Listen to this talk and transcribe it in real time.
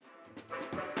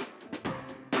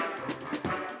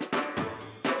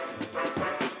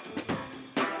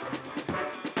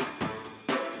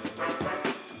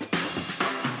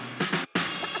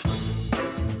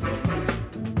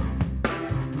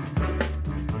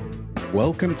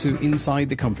Welcome to Inside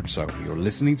the Comfort Zone. You're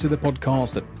listening to the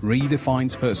podcast that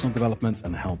redefines personal development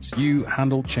and helps you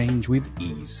handle change with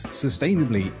ease,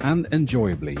 sustainably and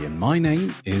enjoyably. And my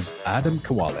name is Adam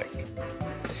Kowalik.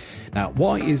 Now,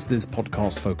 why is this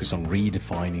podcast focused on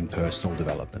redefining personal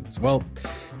development? Well,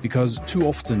 because too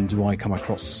often do I come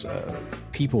across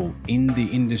people in the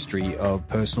industry of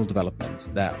personal development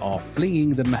that are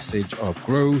flinging the message of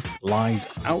growth lies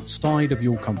outside of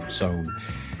your comfort zone.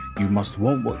 You must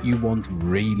want what you want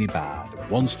really bad.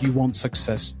 Once you want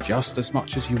success just as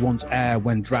much as you want air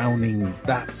when drowning,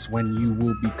 that's when you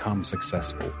will become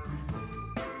successful.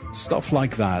 Stuff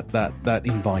like that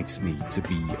invites me to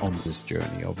be on this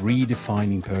journey of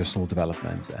redefining personal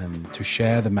development and to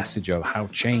share the message of how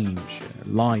change,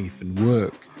 life and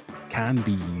work can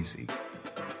be easy.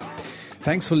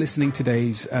 Thanks for listening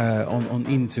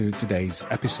into today's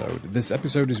episode. This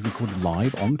episode is recorded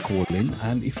live on Callin,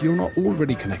 and if you're not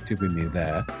already connected with me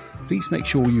there, please make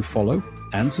sure you follow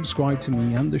and subscribe to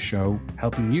me and the show,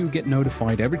 helping you get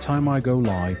notified every time I go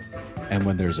live and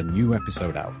when there's a new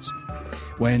episode out.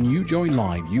 When you join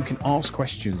live, you can ask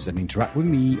questions and interact with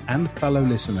me and fellow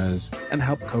listeners and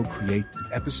help co-create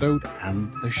the episode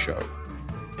and the show.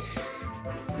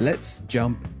 Let's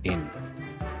jump in.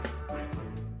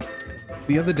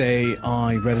 The other day,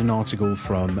 I read an article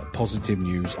from Positive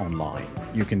News Online.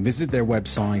 You can visit their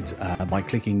website by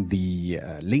clicking the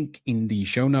link in the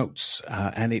show notes,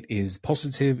 and it is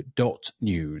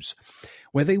positive.news,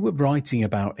 where they were writing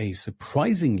about a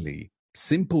surprisingly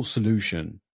simple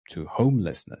solution to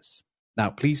homelessness. Now,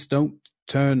 please don't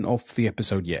turn off the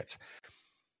episode yet.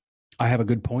 I have a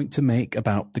good point to make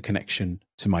about the connection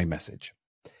to my message.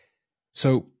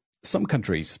 So, some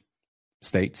countries,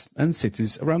 states, and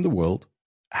cities around the world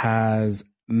has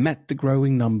met the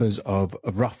growing numbers of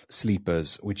rough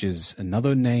sleepers, which is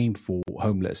another name for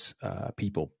homeless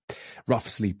people, rough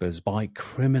sleepers, by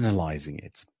criminalizing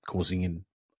it, causing an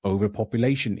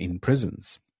overpopulation in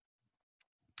prisons.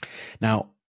 Now,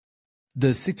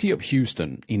 the city of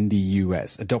Houston in the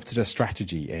US adopted a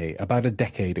strategy about a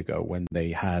decade ago when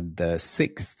they had the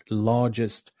sixth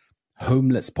largest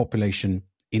homeless population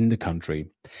in the country,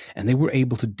 and they were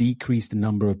able to decrease the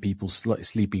number of people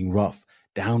sleeping rough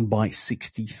down by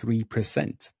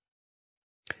 63%.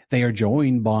 They are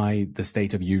joined by the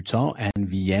state of Utah and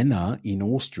Vienna in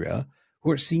Austria,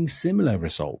 who are seeing similar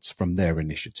results from their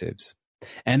initiatives.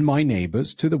 And my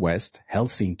neighbors to the west,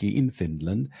 Helsinki in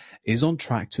Finland, is on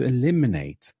track to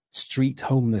eliminate street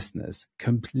homelessness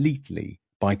completely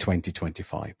by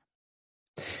 2025.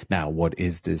 Now, what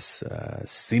is this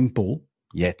simple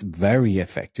yet very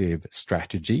effective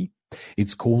strategy?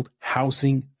 It's called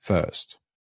Housing First,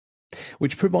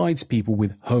 which provides people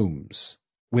with homes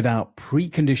without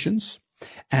preconditions,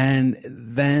 and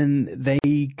then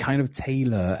they kind of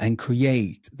tailor and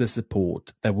create the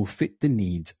support that will fit the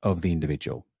needs of the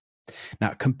individual. Now,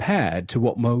 compared to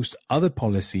what most other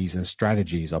policies and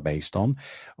strategies are based on,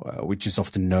 which is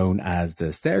often known as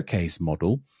the staircase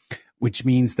model, which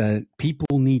means that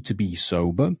people need to be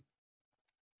sober,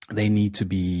 they need to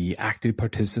be active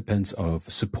participants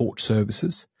of support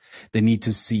services, they need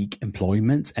to seek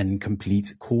employment and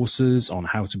complete courses on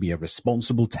how to be a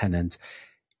responsible tenant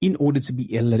in order to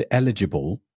be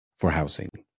eligible for housing.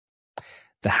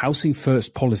 The Housing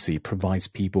First policy provides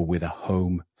people with a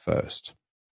home first.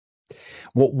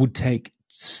 What would take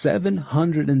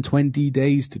 720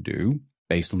 days to do,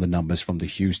 based on the numbers from the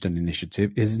Houston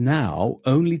initiative, is now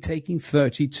only taking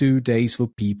 32 days for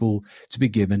people to be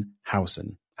given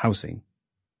housing.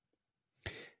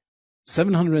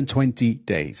 720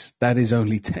 days. That is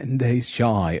only 10 days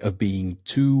shy of being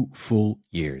 2 full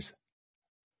years.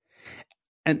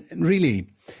 And really,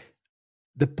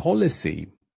 the policy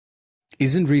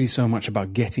isn't really so much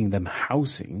about getting them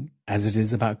housing as it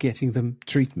is about getting them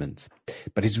treatment.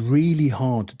 But it's really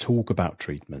hard to talk about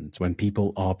treatment when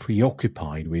people are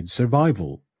preoccupied with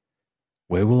survival.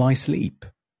 Where will I sleep?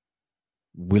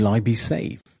 Will I be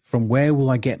safe? From where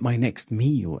will I get my next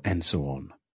meal? And so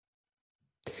on.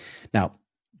 Now,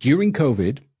 during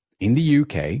COVID in the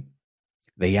UK,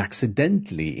 they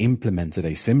accidentally implemented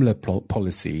a similar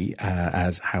policy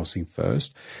as Housing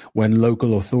First when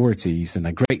local authorities and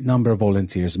a great number of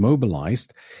volunteers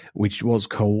mobilized, which was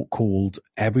called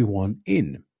Everyone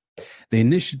In. The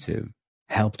initiative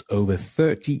helped over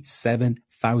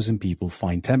 37,000 people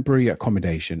find temporary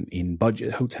accommodation in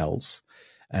budget hotels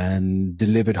and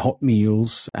delivered hot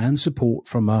meals and support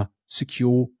from a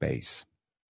secure base.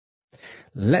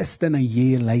 Less than a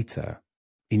year later,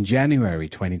 in January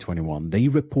 2021, they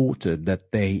reported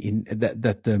that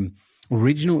that the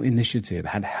original initiative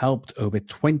had helped over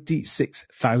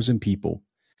 26,000 people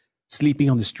sleeping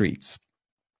on the streets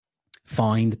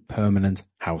find permanent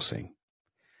housing.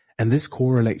 And this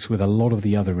correlates with a lot of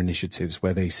the other initiatives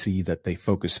where they see that they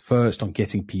focus first on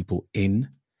getting people in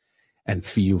and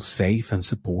feel safe and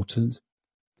supported.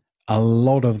 A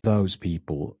lot of those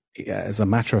people, as a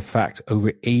matter of fact,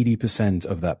 over 80%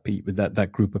 of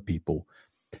that group of people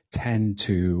tend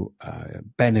to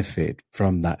benefit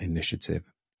from that initiative.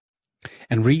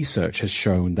 And research has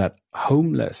shown that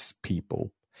homeless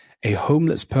people, a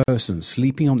homeless person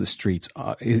sleeping on the streets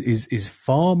is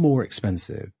far more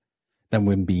expensive than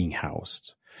when being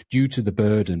housed, due to the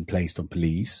burden placed on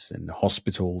police and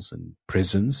hospitals and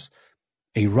prisons.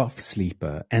 A rough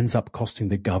sleeper ends up costing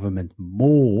the government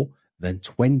more than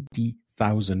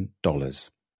 $20,000,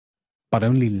 but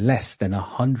only less than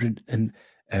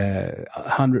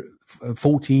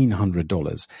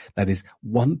 $1,400. That is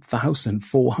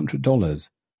 $1,400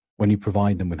 when you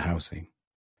provide them with housing.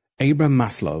 Abraham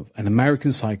Maslow, an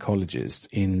American psychologist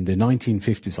in the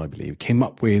 1950s, I believe, came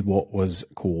up with what was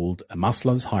called a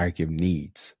Maslow's hierarchy of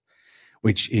needs,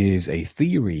 which is a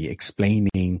theory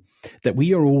explaining that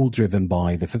we are all driven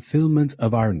by the fulfillment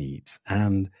of our needs,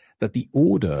 and that the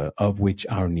order of which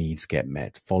our needs get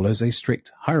met follows a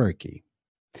strict hierarchy.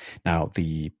 Now,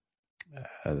 the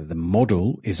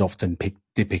model is often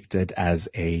depicted as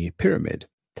a pyramid,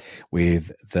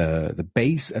 with the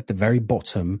base at the very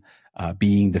bottom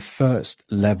being the first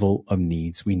level of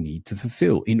needs we need to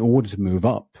fulfill in order to move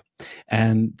up.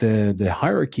 And the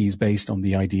hierarchy is based on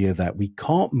the idea that we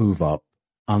can't move up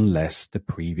unless the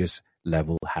previous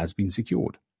level has been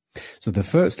secured. So the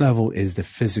first level is the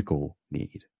physical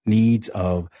needs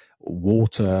of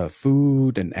water,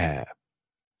 food, and air.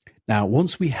 Now,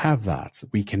 once we have that,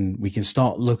 we can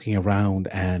start looking around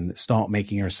and start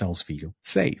making ourselves feel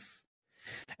safe.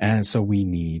 And so we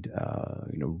need,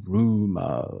 room,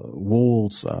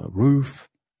 walls, roof,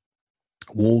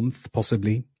 warmth,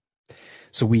 possibly.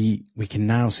 So we can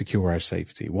now secure our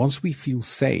safety. Once we feel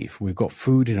safe, we've got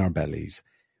food in our bellies,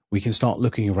 we can start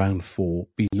looking around for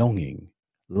belonging,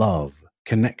 love,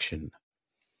 connection.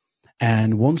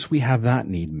 And once we have that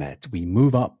need met, we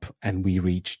move up and we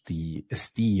reach the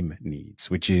esteem needs,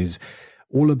 which is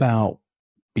all about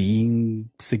being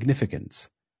significant.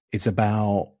 It's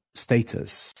about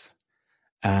status.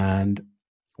 And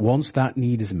once that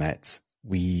need is met,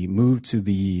 we move to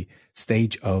the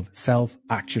stage of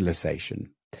self-actualization.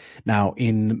 Now,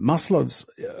 in Maslow's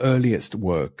earliest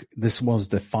work, this was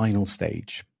the final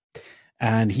stage.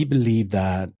 And he believed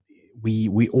that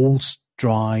we all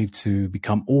strive to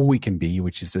become all we can be,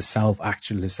 which is the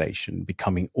self-actualization,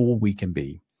 becoming all we can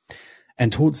be.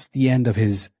 And towards the end of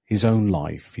his own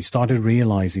life, he started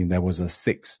realizing there was a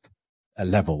sixth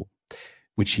level,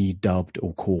 which he dubbed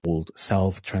or called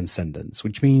self-transcendence,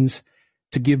 which means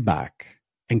to give back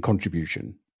and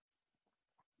contribution.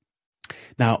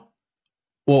 Now,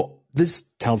 what this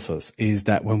tells us is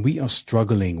that when we are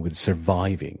struggling with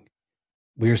surviving,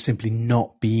 we are simply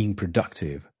not being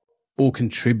productive or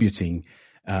contributing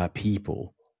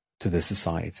people to the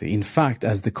society. In fact,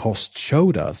 as the cost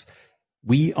showed us,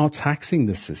 we are taxing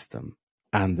the system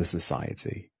and the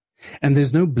society. And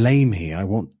there's no blame here. I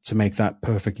want to make that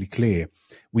perfectly clear.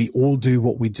 We all do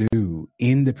what we do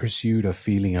in the pursuit of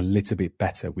feeling a little bit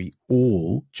better. We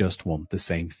all just want the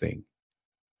same thing.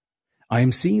 I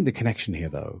am seeing the connection here,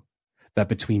 though, that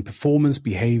between performance,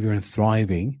 behavior, and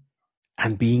thriving,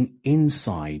 and being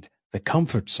inside the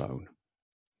comfort zone,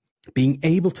 being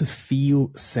able to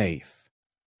feel safe,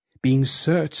 being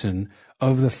certain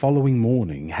of the following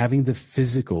morning, having the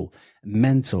physical,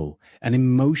 mental, and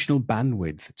emotional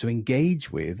bandwidth to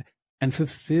engage with and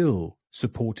fulfill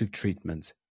supportive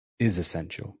treatment is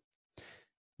essential.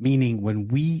 Meaning, when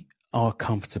we are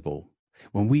comfortable,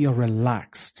 when we are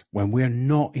relaxed, when we are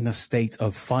not in a state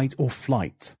of fight or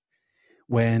flight,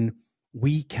 when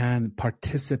we can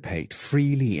participate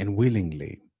freely and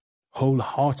willingly,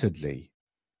 wholeheartedly,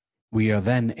 we are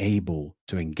then able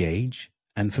to engage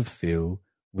and fulfill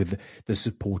with the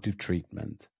supportive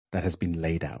treatment that has been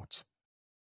laid out.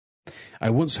 I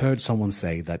once heard someone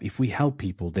say that if we help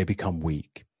people, they become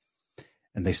weak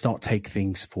and they start take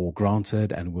things for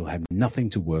granted and will have nothing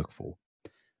to work for.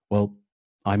 Well,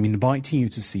 I'm inviting you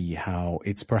to see how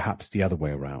it's perhaps the other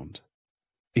way around.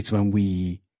 It's when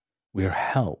we're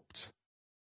helped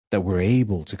that we're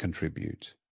able to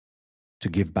contribute, to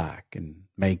give back and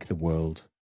make the world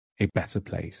a better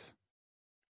place.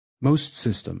 Most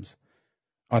systems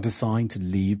are designed to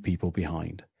leave people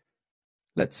behind.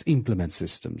 Let's implement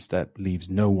systems that leaves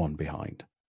no one behind,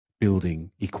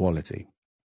 building equality.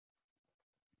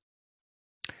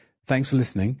 Thanks for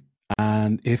listening.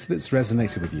 And if this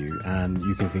resonated with you and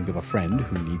you can think of a friend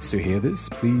who needs to hear this,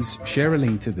 please share a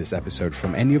link to this episode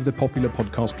from any of the popular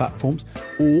podcast platforms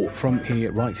or from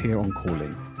here, right here on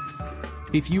Calling.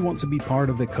 If you want to be part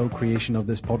of the co-creation of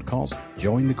this podcast,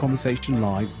 join the conversation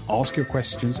live, ask your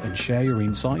questions and share your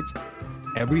insights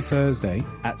every Thursday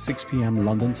at 6 p.m.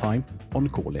 London time on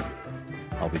Calling.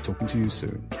 I'll be talking to you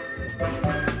soon.